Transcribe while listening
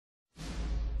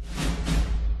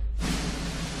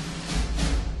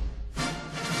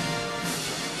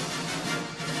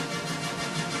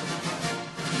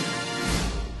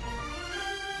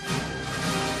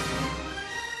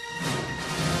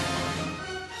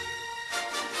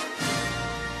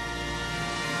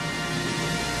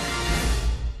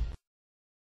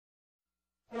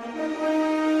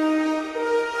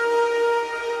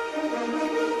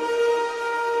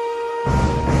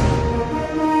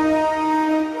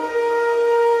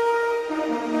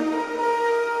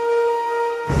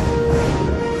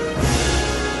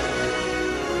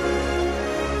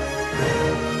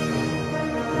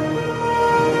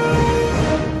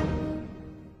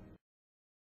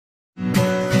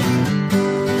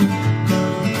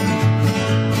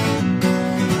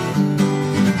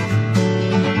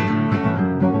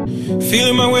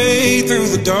feeling my way through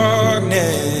the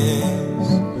darkness,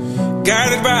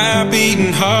 guided by a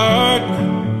beating heart.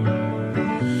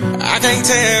 I can't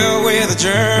tell where the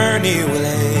journey will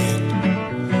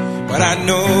end, but I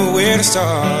know where to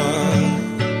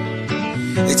start.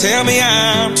 They tell me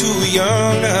I'm too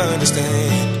young to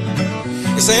understand.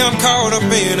 They say I'm caught up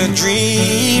in a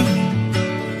dream.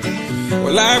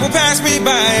 Well, life will pass me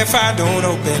by if I don't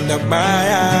open up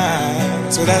my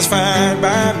eyes, so that's fine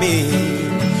by me.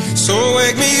 So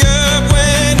wake me up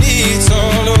when it's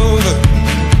all over,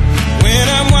 when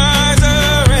I'm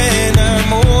wiser and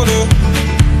I'm older.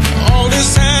 All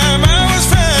this time I was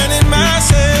finding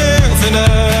myself and I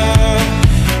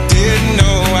didn't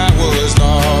know I was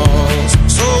lost.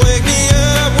 So wake me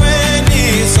up when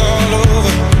it's all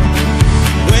over,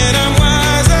 when I'm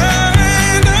wiser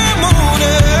and I'm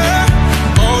older.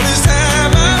 All this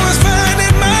time I was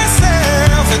finding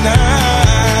myself and I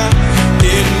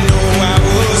didn't know I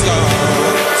was lost.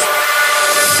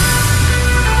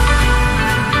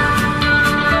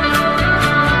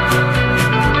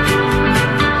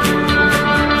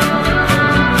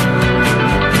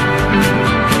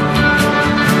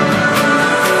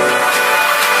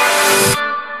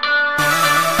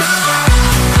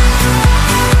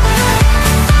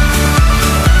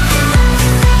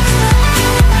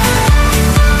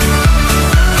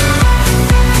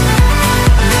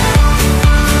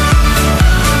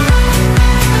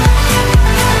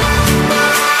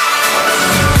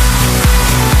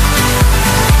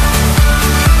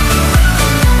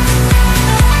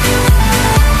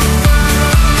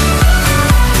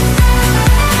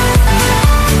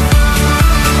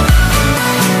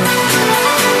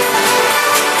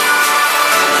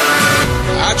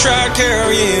 Tried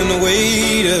carrying the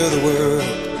weight of the world,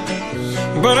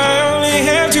 but I only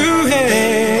have two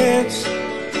hands.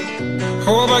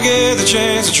 Hope I get the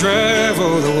chance to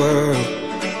travel the world,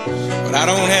 but I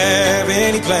don't have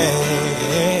any plans.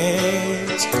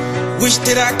 Wish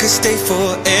that I could stay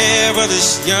forever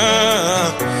this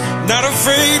young, not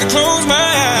afraid to close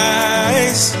my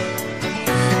eyes.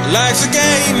 Life's a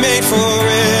game made for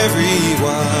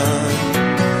everyone,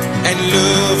 and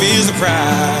love is the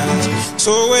prize.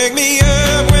 So wake me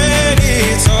up when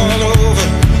it's all over,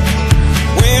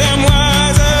 when I'm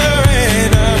wiser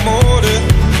and I'm older.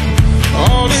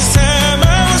 All this time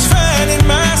I was finding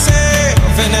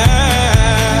myself and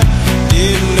I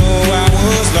didn't know I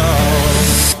was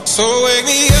lost. So wake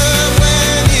me up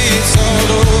when it's all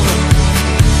over,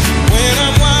 when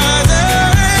I'm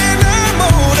wiser and I'm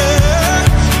older.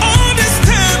 All this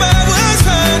time I was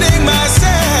finding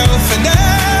myself and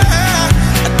I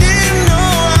didn't know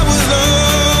I was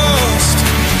lost.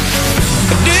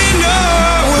 I didn't know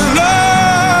I was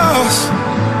lost.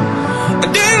 I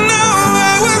didn't know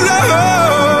I was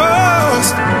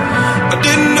lost. I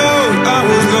didn't know I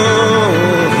was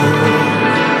lost.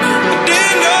 I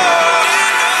didn't know.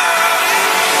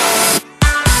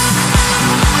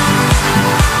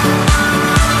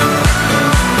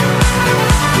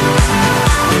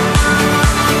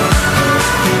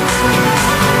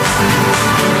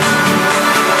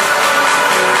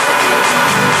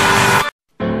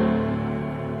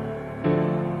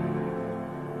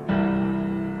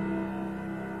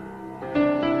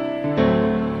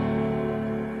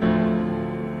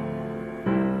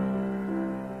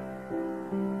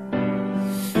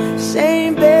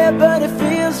 Same bed, but it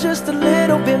feels just a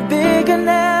little bit bigger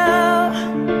now.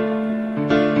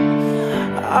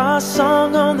 Our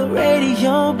song on the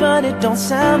radio, but it don't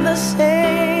sound the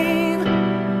same.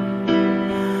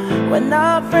 When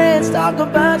our friends talk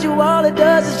about you, all it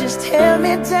does is just tear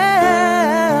me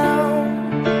down.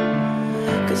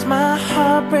 'Cause my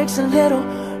heart breaks a little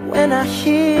when I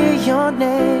hear your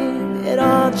name. It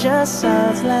all just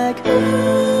sounds like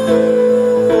ooh.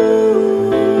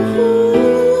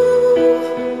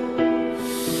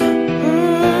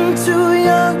 Too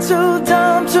young, too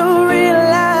dumb to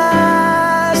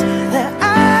realize that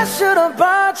I should have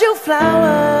bought you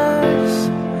flowers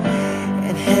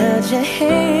and held your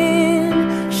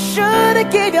hand. Should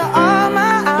have gave you all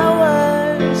my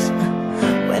hours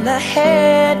when I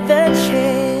had the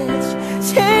chance.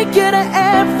 Take you to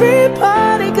every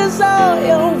party, 'cause all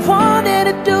you wanted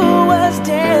to do was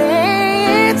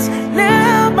dance.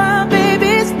 Now my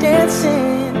baby's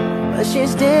dancing, but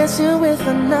she's dancing with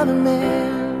another man.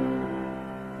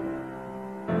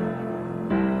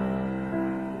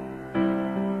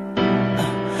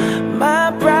 My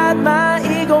pride, my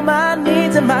ego, my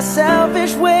needs, and my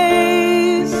selfish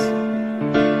ways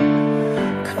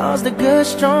caused a good,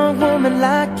 strong woman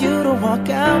like you to walk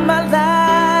out my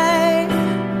life.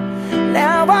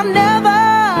 Now I'll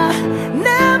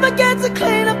never get to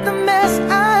clean up the mess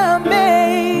I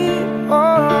made.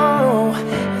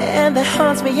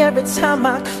 every time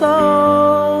I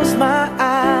close my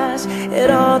eyes, it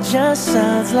all just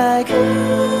sounds like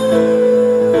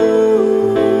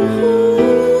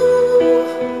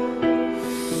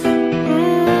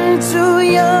too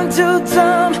young, too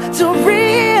dumb to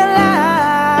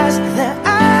realize that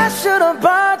I should have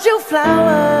bought you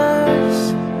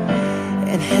flowers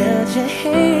and held your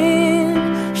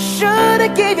hand. Should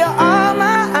have gave you all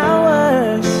my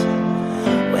hours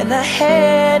when I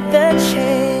had the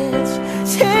chance.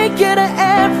 Take you to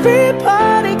every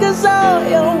party, cause all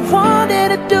you wanted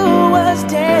to do was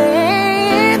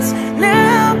dance.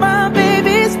 Now my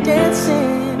baby's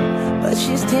dancing, but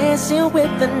she's dancing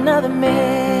with another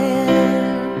man.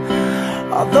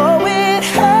 Although it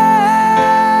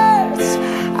hurts,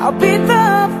 I'll be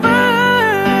the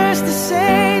first to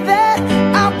say that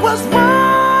I was wrong.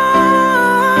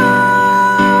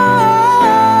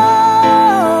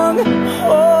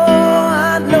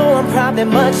 Probably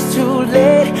much too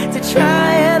late to try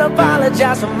and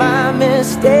apologize for my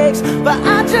mistakes, but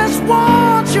I just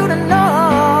want you to know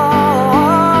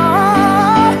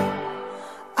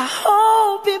I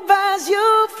hope he buys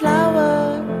you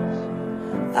flowers,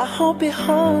 I hope he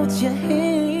holds your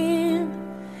hand,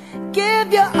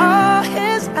 give you all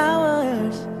his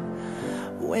hours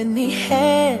when he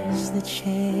has the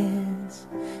chance.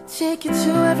 Take you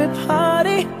to every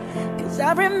party, cause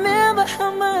I remember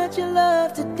how much you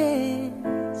loved to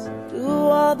dance. Do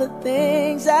all the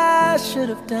things I should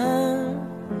have done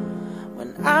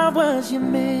when I was your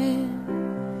man.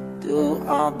 Do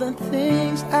all the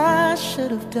things I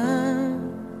should have done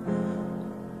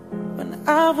when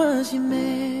I was your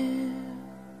man.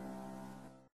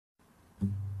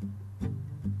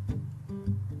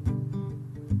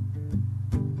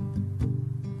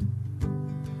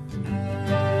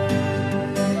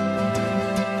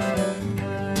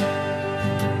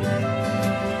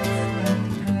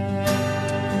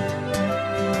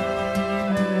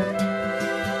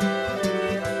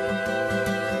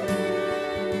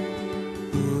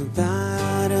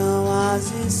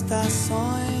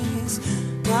 Estações,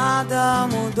 nada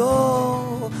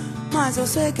mudou, mas eu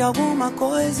sei que alguma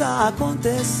coisa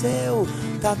aconteceu.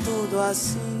 Tá tudo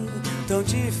assim, tão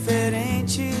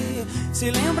diferente. Se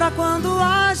lembra quando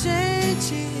a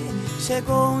gente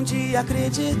chegou um dia a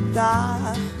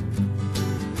acreditar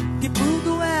que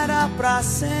tudo era pra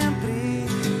sempre,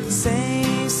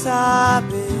 sem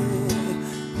saber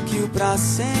que o pra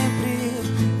sempre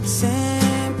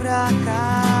sempre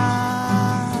acaba.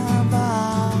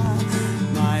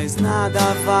 Mas nada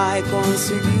vai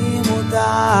conseguir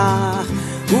mudar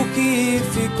o que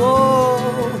ficou.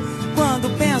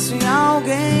 Quando penso em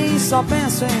alguém, só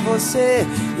penso em você.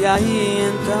 E aí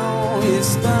então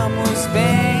estamos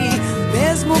bem,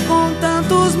 mesmo com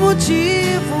tantos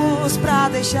motivos pra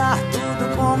deixar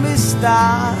tudo como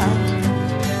está.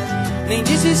 Nem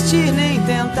desistir, nem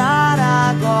tentar,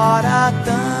 agora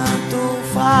tanto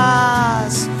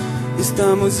faz.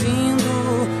 Estamos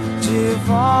indo de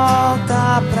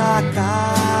volta pra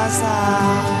casa.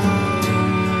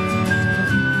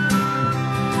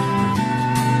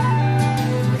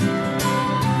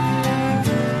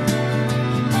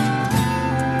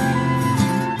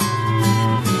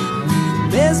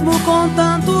 Mesmo com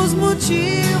tantos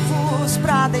motivos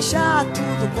pra deixar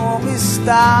tudo como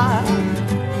está.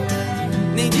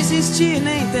 Nem desistir,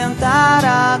 nem tentar,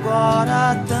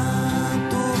 agora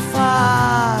tanto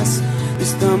faz.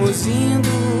 Estamos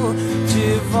indo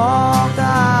de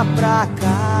volta pra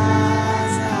casa.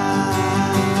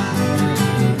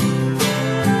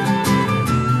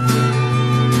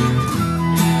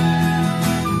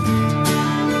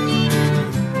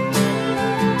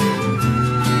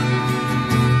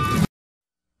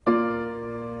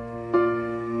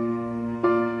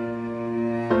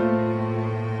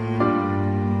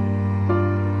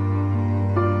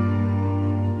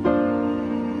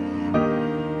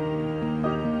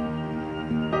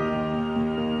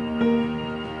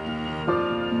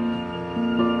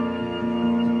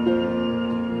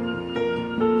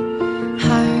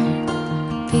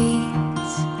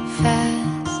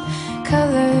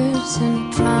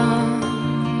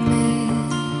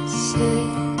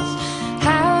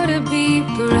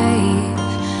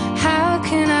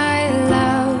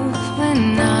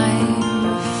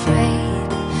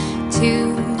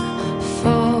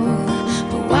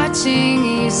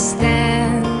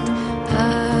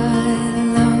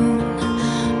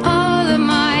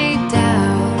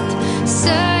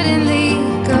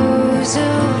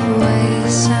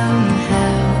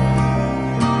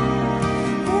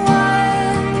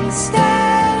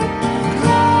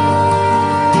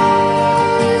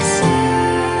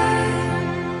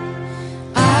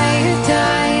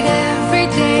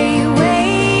 Day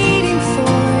waiting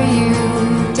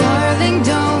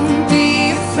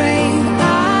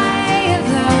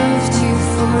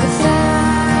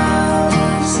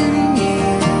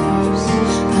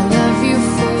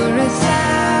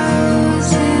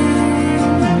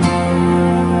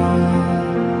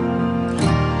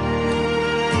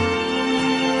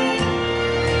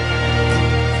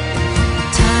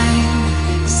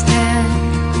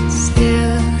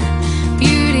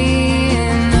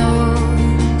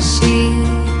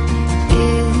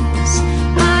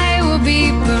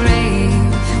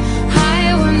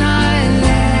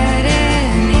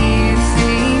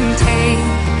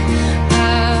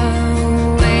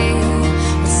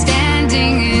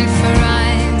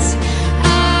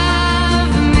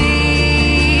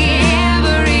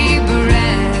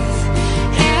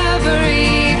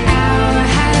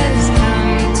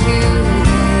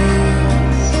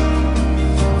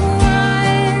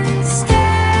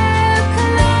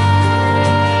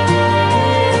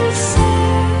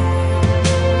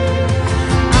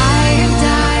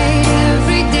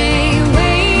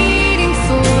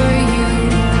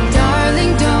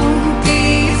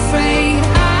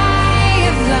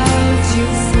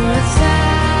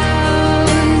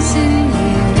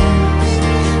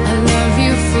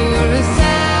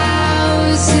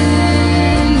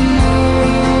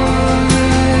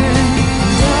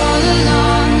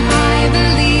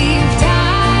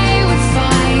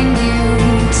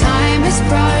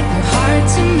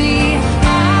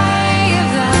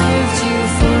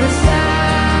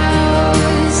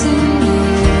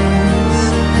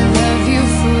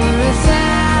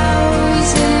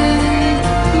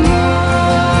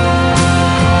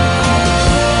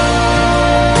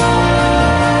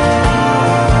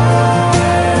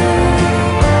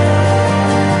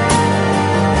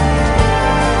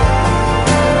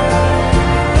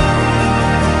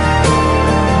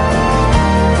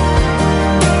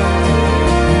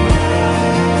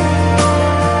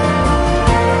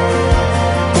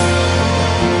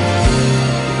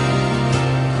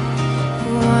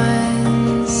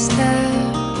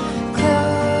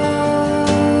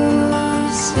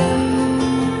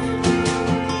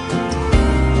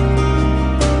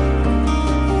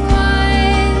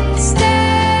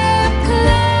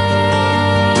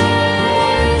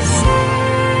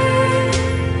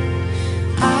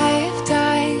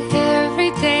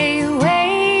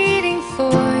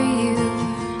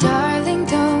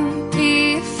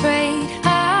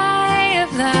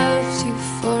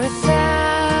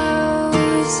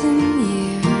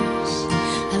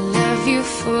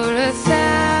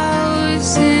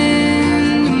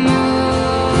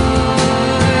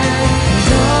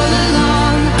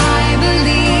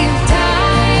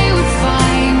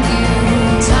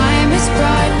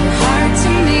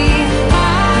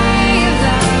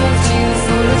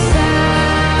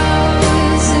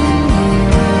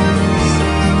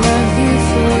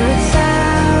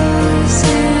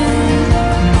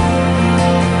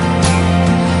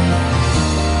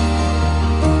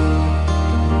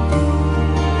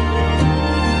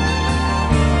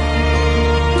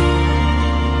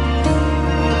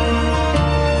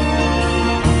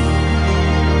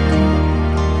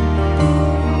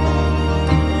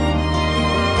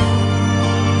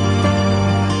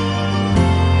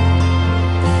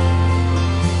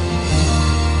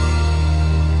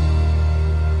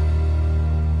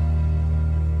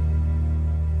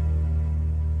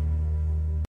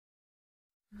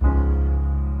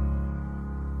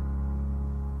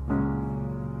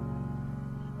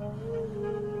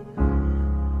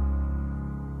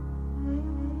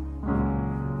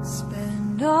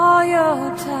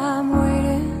time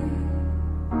waiting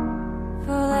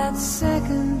for that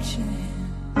second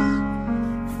chance,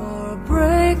 for a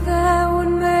break that would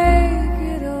make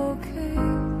it okay.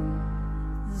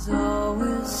 There's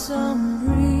always some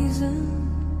reason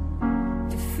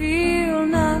to feel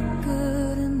not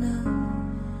good enough,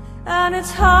 and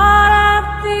it's hard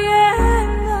at the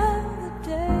end of the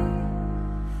day.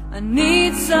 I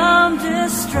need some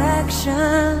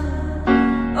distraction,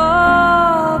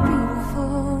 oh,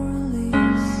 beautiful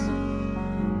release.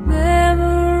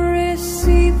 Memories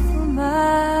seep through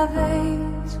my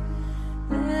veins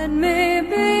that may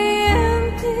be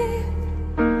empty,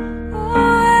 oh,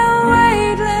 and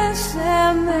weightless,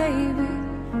 and maybe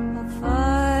I'll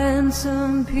find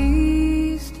some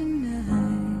peace tonight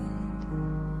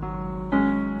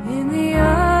in the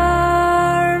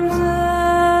arms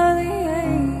of the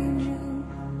angel.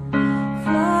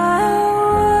 Fly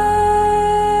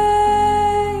away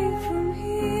from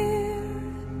here,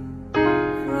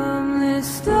 from this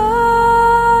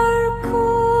dark,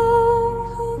 cold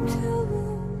hotel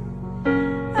room,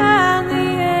 and the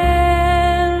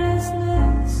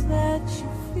endlessness that you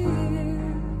fear.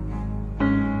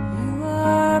 You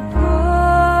are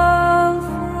pulled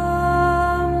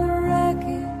from the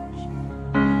wreckage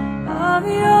of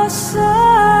your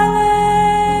silent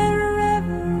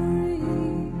reverie.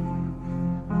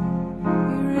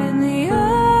 You're in the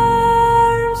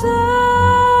arms of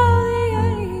the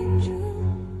angel.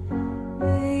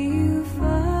 May you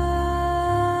find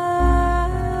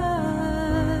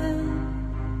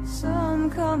some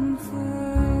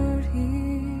comfort here.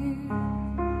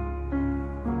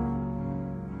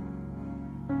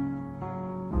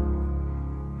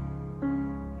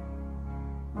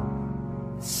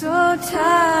 So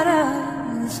tired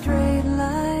of the straight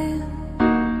line,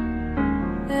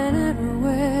 and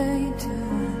everywhere you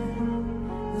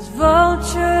turn, there's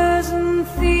vultures and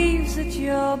thieves at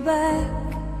your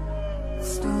back. The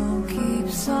storm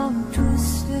keeps on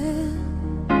twisting.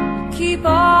 You keep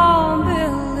on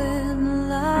building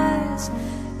lies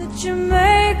that you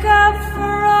make up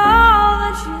for all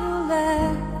that you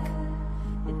lack.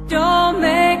 It don't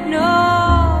make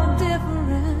no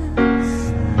difference.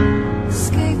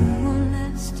 Escape one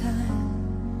last time.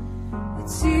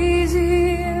 It's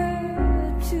easier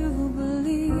to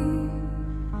believe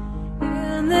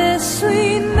in this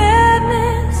sweet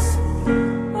madness,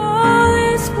 all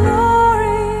this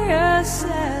glorious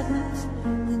sadness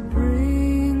that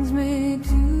brings me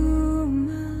to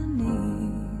my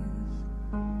knees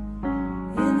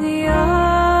in the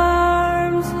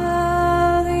arms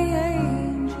of the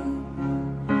angel.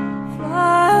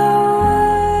 Fly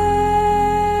away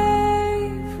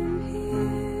from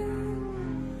here,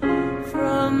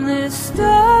 from this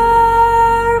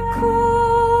dark,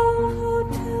 cold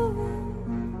hotel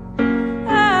room,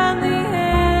 and the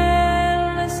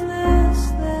endlessness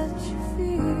that you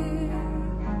fear.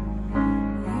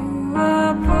 You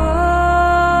are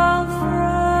pulled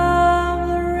from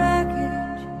the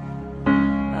wreckage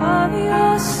of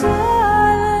your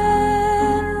silent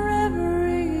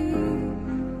reverie.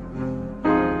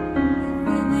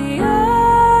 In the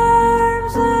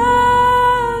arms of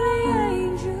the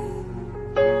angel,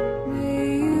 may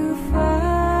you find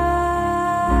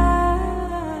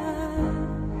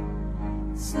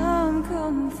some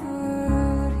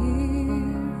comfort here.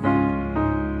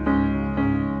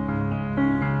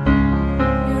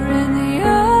 You're in the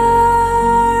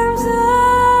arms of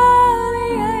the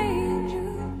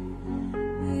angel.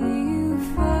 May you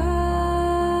find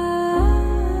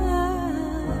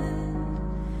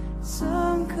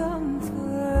some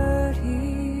comfort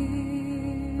here.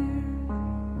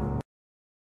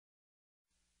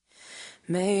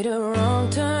 Made a wrong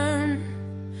turn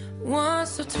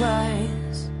once or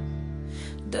twice,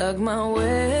 dug my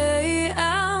way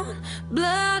out,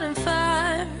 blood and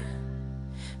fire,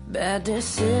 bad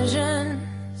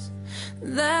decisions,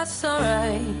 that's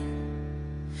alright.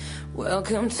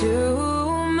 Welcome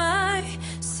to my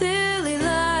silly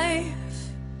life,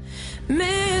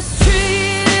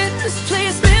 mistreated, misplaced.